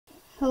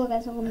Hello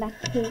guys, welcome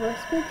back to Paper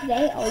School.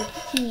 Today I'll be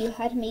teaching you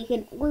how to make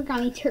an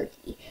origami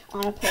turkey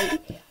on a plate.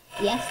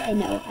 Yes, I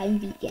know, I'm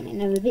vegan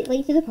and I'm a bit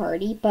late to the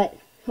party, but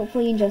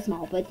hopefully you enjoy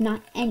small, but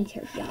not any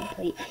turkey on a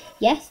plate.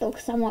 Yes, it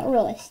looks somewhat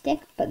realistic,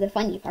 but the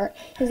funny part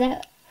is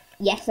that,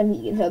 yes, I'm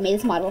vegan, so it made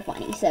this model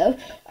funny. So,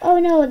 oh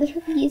no, the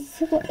turkey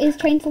is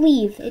trying to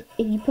leave. If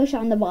you push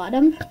on the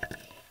bottom,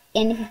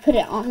 and if you put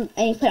it on,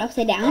 and you put it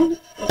upside down,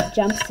 it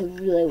jumps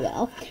really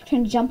well.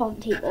 Trying to jump off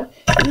the table.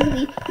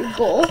 Usually, your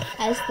goal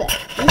as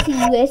you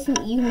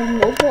can make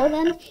multiple of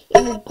them,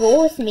 and your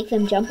goal is to make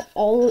them jump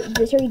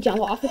jump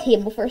off the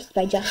table first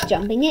by just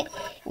jumping it.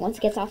 And once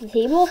it gets off the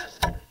table,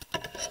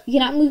 you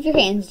cannot move your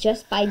hands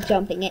just by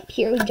jumping it,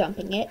 purely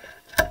jumping it.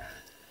 And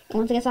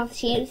once it gets off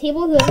the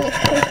table, whoever gets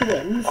first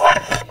wins. So,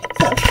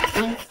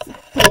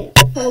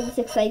 let's follow this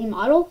exciting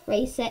model.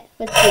 Ready, set,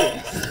 let's do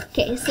this.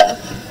 Okay, so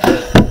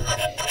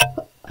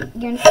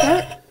you're going to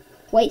start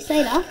white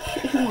side up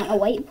if you want a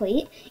white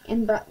plate,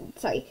 and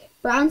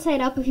brown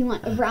side up if you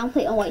want a brown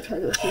plate and white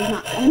turkey, which is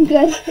not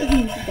good.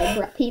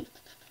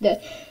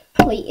 The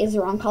plate is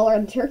the wrong color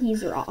and the turkey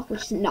is raw,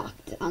 which is not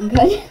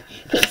good.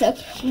 Okay, so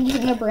I'm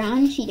using a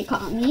brown sheet of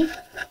cotton, and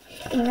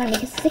you're going to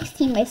make a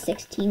 16 by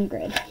 16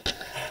 grid.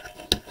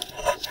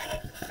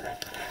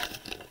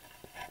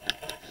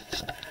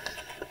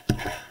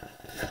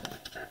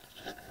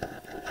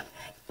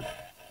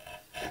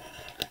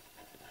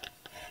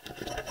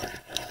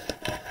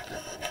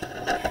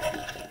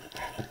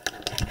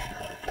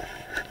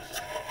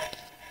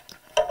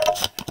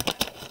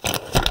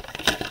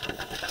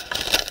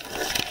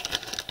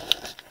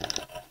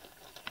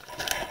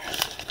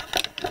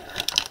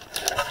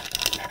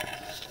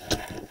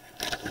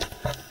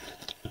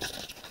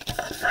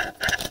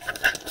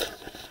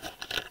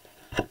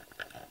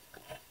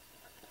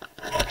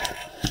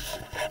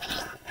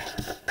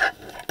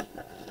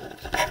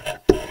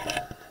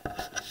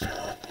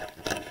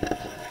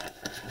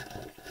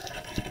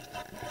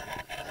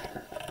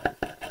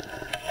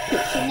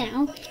 So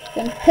now,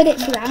 you're going to put it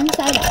brown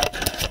side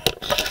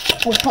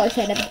up, or color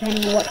side up,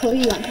 depending on what color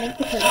you want to make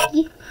the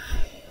turkey.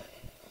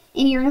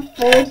 And you're going to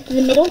fold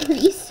the middle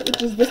crease,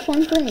 which is this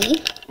one for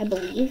me, I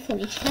believe. Let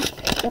me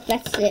check. Yep,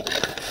 that's it.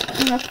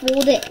 I'm going to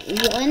fold it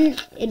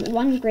in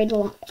one grid.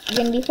 You're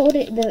going to be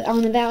folded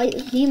on the valley,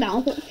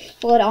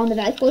 fold it on the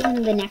valley, fold it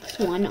in the next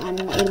one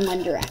in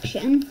one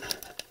direction.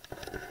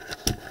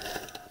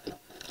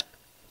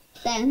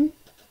 Then,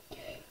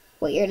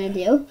 what you're going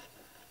to do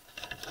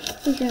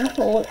is you're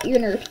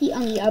going to repeat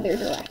on the other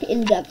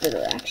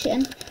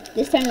direction.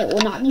 This time it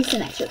will not be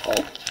symmetrical.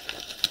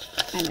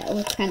 I know,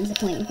 it's kind of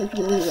disappointing for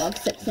people who love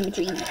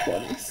symmetry and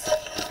equalness.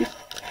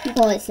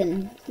 People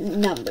listen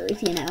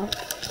numbers, you know.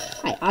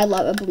 I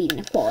believe in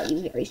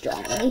equality very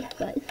strongly,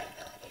 but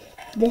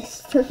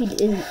this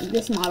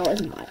model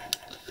is not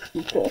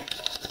equal.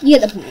 You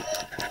get the point.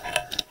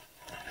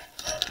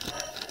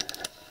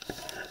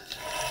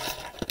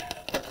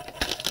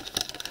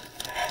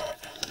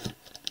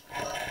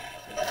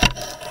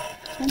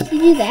 Once you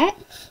do that,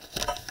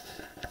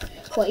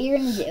 what you're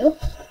going to do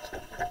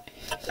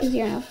is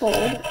you're going to fold,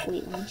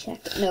 wait, let me check.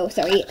 No,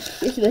 sorry,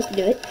 you're supposed to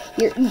do it.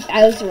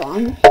 I was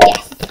wrong.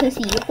 Yes, it's supposed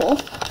to be equal.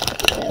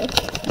 So,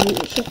 you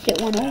shift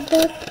it one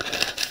over.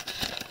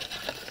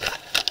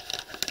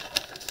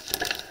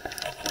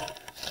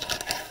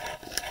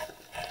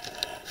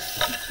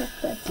 Check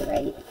that's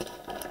right.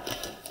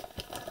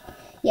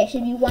 Yeah, it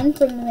should be one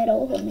from the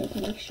middle. Let me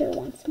make sure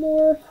once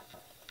more.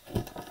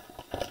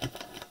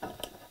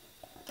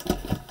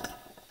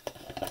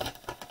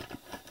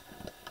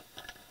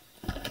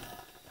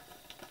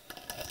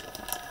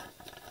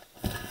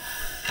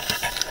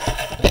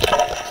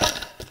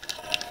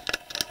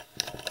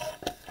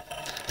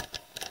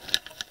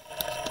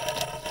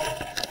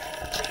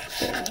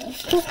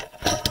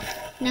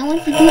 Now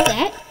once you do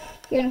that,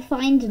 you're going to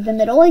find the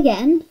middle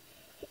again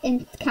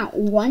and count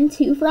 1,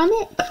 2 from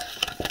it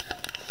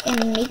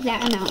and make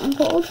that a mountain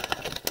fold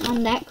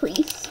on that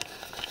crease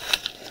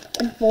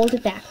and fold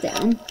it back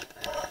down.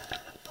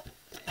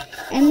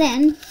 And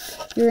then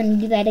you're going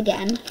to do that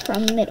again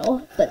from the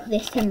middle, but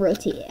this time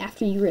rotate it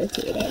after you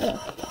rotate it.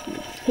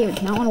 Paper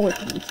does not want to work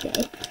with me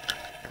today.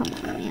 Come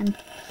on, man.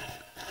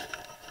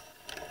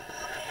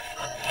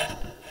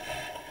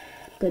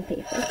 Good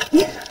paper.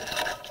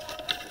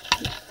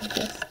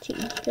 Just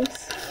change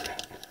this.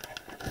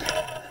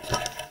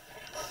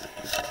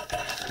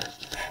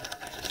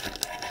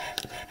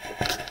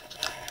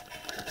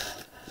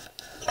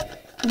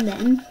 And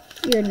then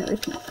you're going to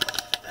repeat.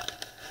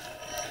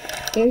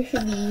 It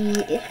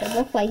should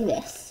look like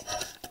this.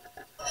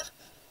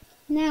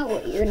 Now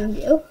what you're going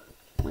to do,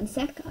 one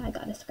sec, I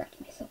gotta scratch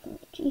myself in the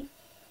G.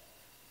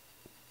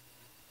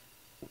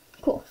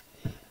 Cool.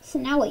 So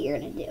now what you're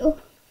going to do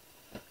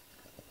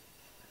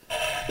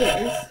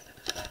is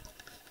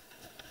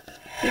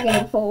you're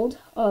going to fold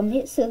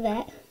it so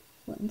that,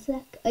 one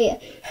sec, oh yeah,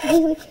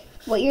 basically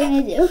what you're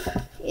going to do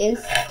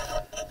is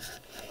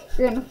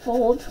you're going to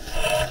fold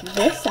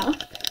this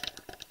up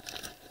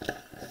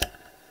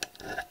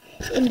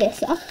and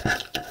this up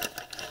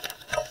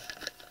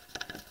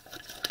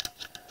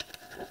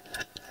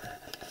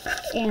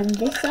and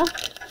this up,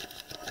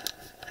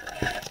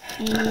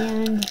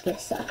 and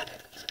this up.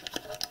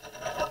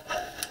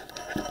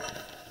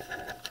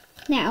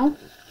 Now,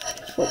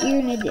 what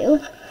you're gonna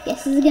do,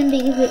 yes, this is gonna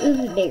be a bit of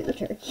a bigger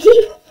turkey,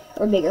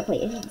 or bigger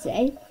plate, I should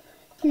say.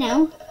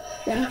 Now,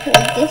 you're gonna hold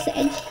this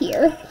edge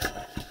here,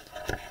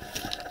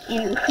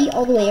 and repeat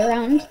all the way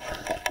around,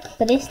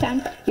 but this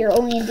time, you're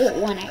only gonna do it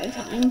one at a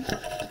time.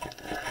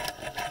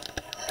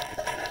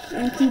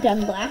 Once you've done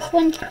the last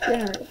one, you're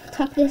gonna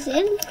tuck this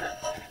in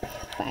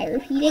by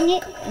repeating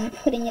it and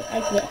putting it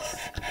like this,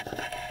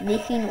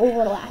 making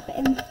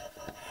overlapping.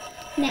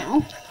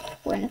 Now,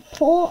 we're gonna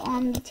pull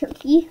on the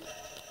turkey,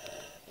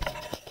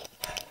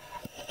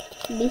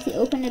 and basically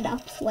open it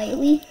up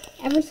slightly,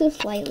 ever so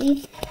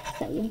slightly, so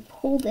that we can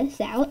pull this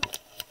out.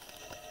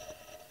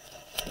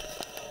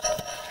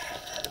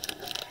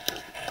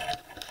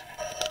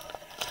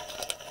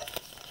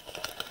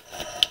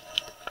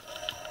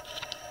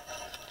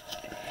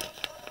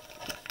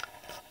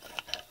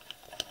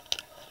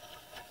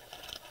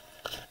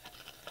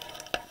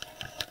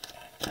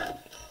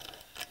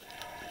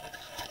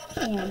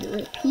 And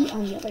repeat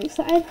on the other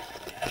side.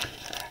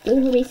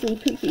 Those were basically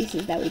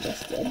pre-pieces that we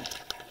just did.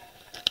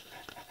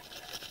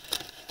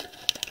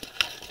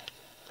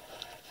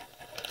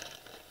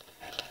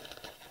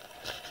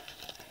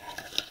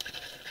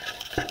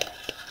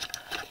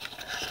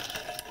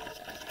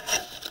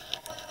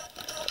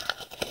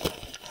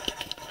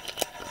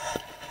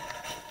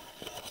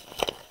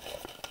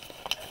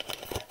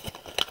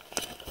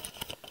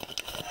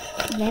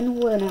 Then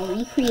we're going to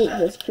recreate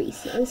those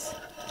creases.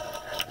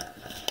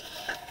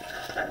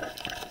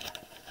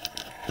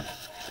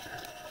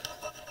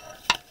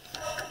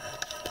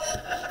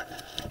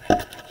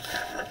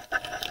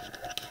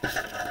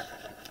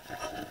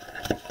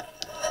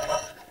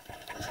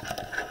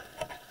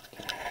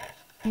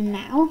 And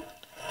now,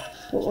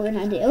 what we're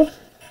going to do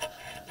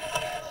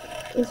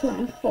is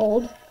we're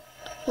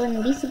going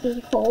to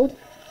basically fold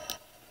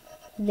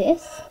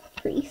this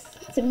crease.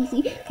 So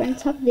basically, we're going to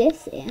tuck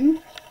this in,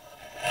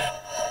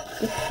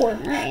 this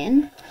corner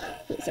in.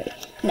 Wait, sorry.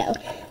 No,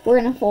 we're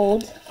going to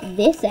fold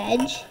this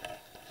edge.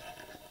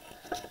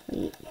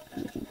 Wait, let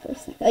me think for a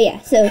second. Oh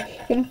yeah, so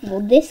we're going to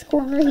fold this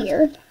corner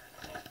here,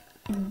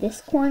 and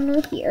this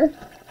corner here.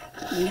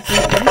 Use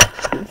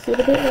it a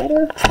bit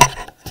better.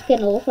 It's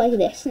going to look like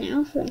this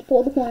now. We're going to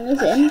fold the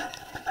corners in,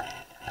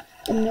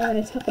 and then we're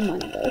going to tuck them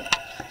under.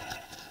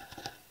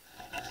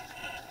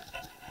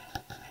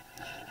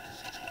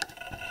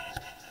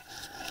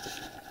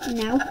 And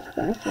now we're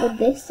going to fold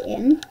this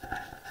in,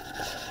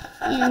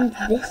 and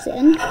this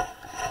in.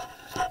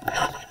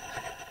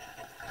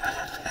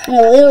 And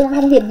a little more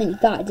complicated than you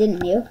thought,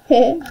 didn't you?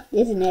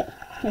 Isn't it?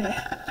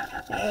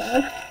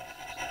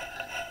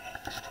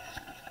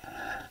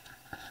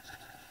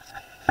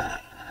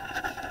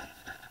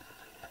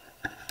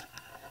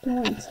 Then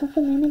we're going to tuck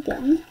them in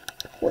again,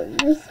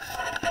 corners.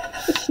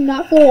 It should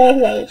not go all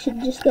the way, it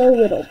should just go a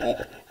little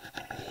bit.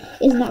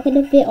 It's not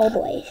going to fit all the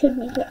way, it should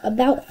make it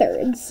about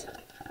thirds.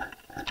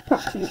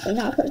 Approximately,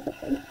 not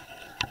perfectly.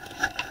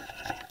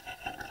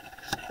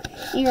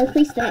 And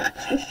increase that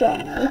extra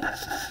strongly,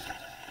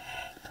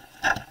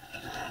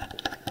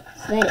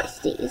 so that it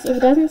stays. If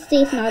it doesn't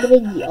stay, it's not a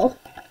big deal.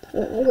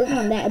 We'll work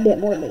on that a bit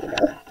more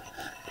later.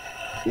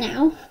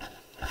 Now,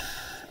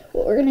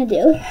 what we're going to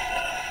do,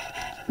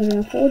 we're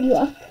going to fold you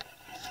up,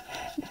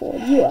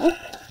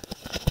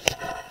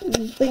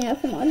 and bring it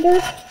out from under,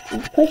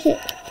 and push it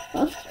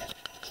up,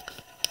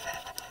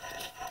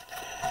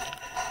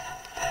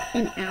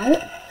 and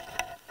out,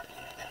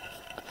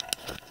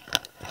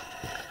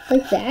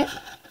 like that.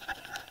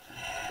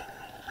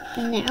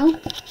 And now, we're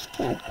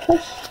going to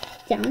push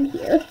down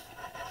here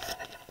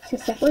to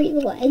separate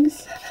the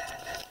legs.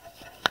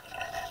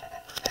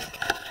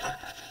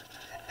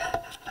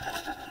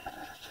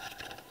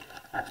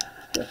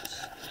 Which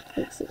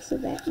makes it so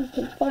that we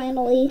can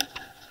finally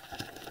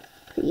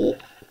create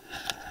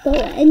the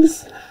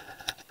legs.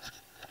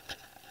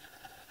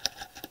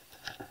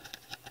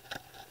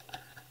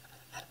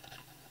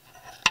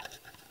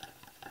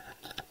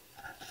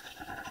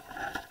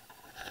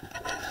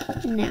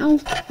 And now,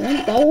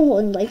 while we're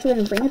holding legs, we're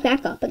going to bring it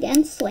back up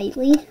again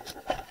slightly,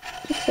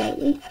 just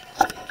slightly,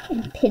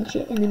 and pinch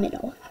it in the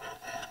middle.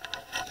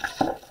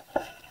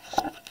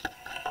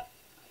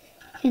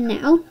 And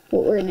now,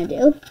 what we're going to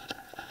do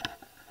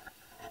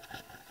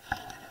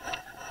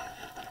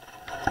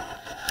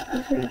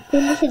is we're going to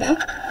finish it up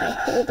by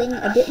holding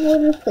a bit more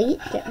of the plate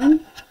down.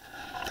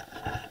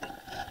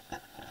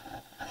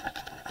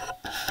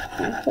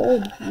 And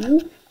hold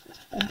you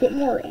a bit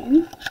more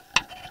in.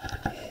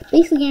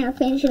 Basically, I'm going to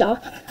finish it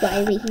off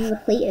by making the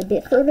plate a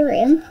bit further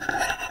in.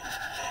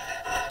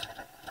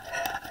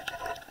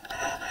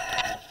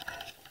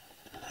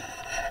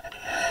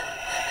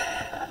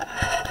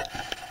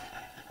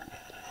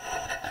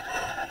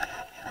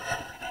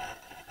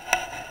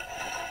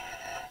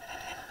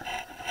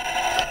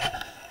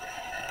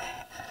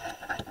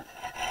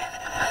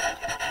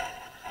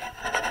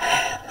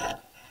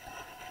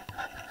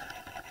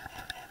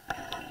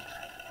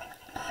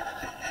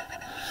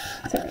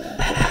 Sorry, I'll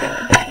put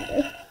it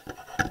better.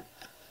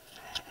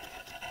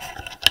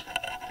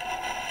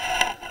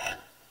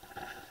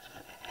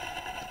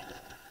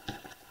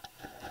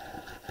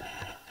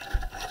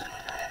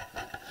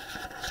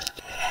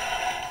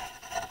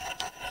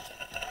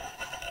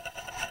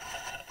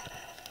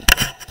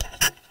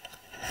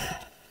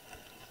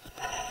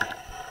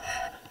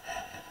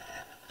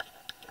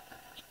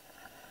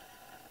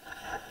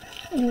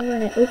 And we're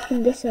going to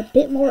open this a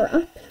bit more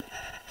up.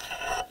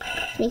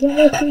 Make it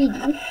more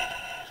 3D.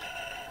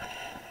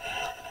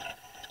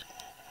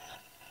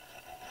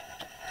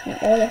 Now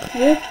all you have to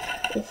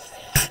do is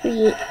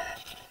create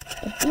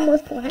a bit more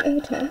flat over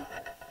top.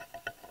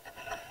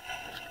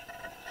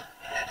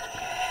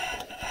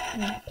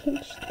 And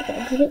pinch the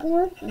edge a bit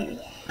more, and we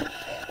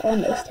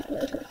almost have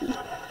our turkey.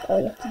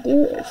 All you have to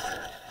do is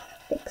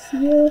fix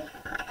here,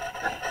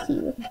 see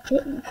you a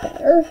bit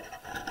better.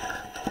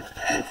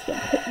 Let's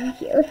get put in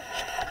here.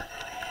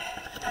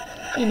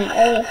 And now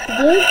all you have to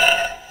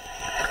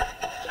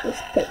do is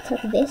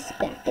tuck this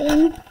back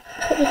in,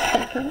 put this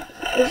back in over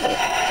the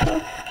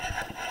top.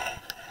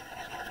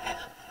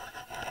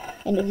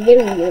 And it's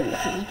very weird looking,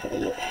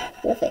 actually.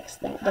 We'll fix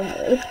that, don't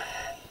worry.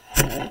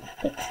 And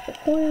fix the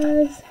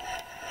corners.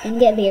 And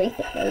get very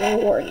thick, I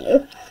will warn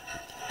you.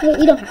 No,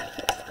 you don't have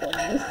to fix the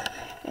corners.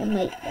 I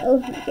might, though,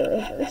 make a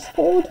reverse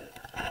fold.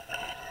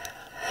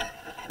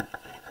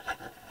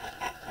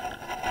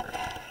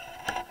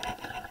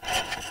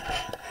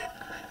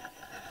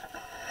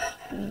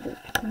 And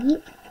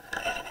repeat.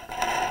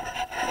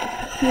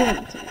 If you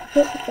want to make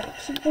it, it's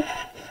optional.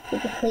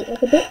 Make the plate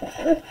look a bit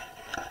better.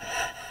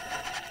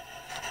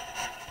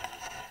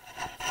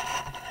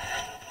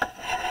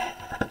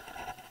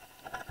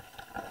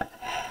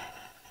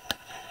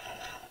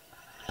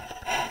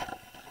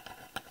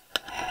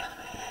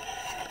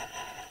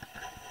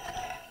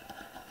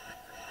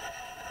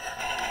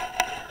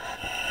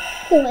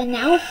 Cool, and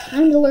now it's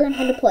time to learn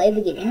how to play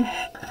the game.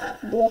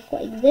 Look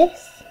like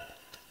this.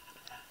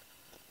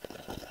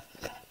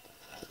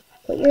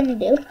 What you're gonna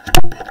do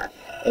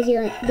is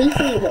you're gonna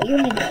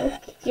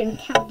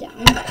count down.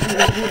 And you're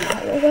gonna do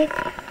that real quick.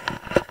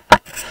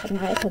 I don't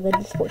know how good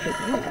the sport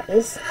taking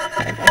is.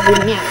 I'm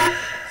reading out.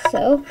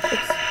 So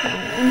it's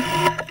fine.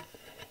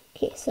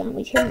 Okay, so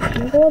we turn the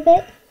angle a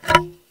bit.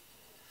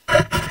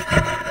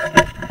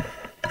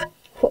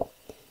 Cool.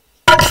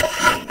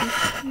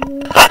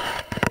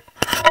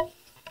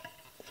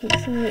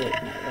 Facing it in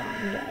the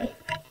wrong way.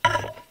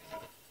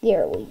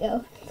 There we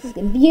go. This is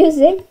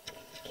confusing.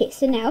 Okay,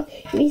 so now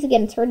you're basically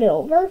going to turn it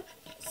over.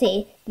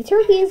 Say, the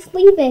turkey is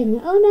leaving.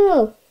 Oh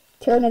no.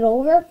 Turn it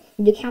over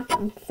and do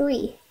countdown.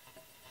 3.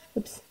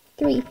 Oops.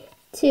 3,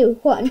 2,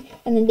 1.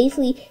 And then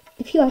basically,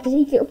 if you have to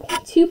take your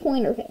 2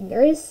 pointer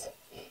fingers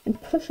and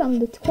push on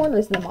the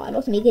corners of the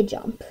model to make it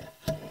jump.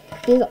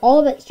 This is all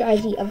about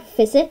strategy of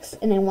physics,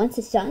 and then once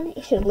it's done,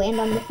 it should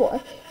land on the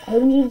floor. I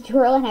hope you enjoyed the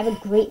tutorial and have a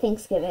great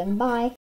Thanksgiving. Bye.